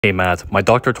Hey Matt, my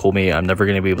doctor told me I'm never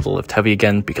going to be able to lift heavy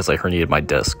again because I herniated my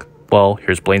disc. Well,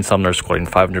 here's Blaine Sumner squatting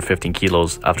 515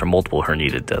 kilos after multiple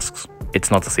herniated discs.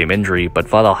 It's not the same injury, but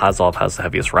Vlad Alhazov has the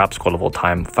heaviest rap squat of all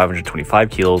time,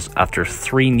 525 kilos, after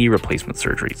 3 knee replacement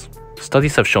surgeries.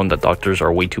 Studies have shown that doctors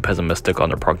are way too pessimistic on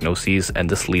their prognoses, and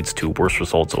this leads to worse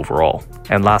results overall.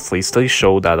 And lastly, studies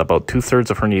show that about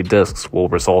 2/3 of herniated discs will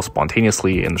resolve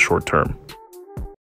spontaneously in the short term.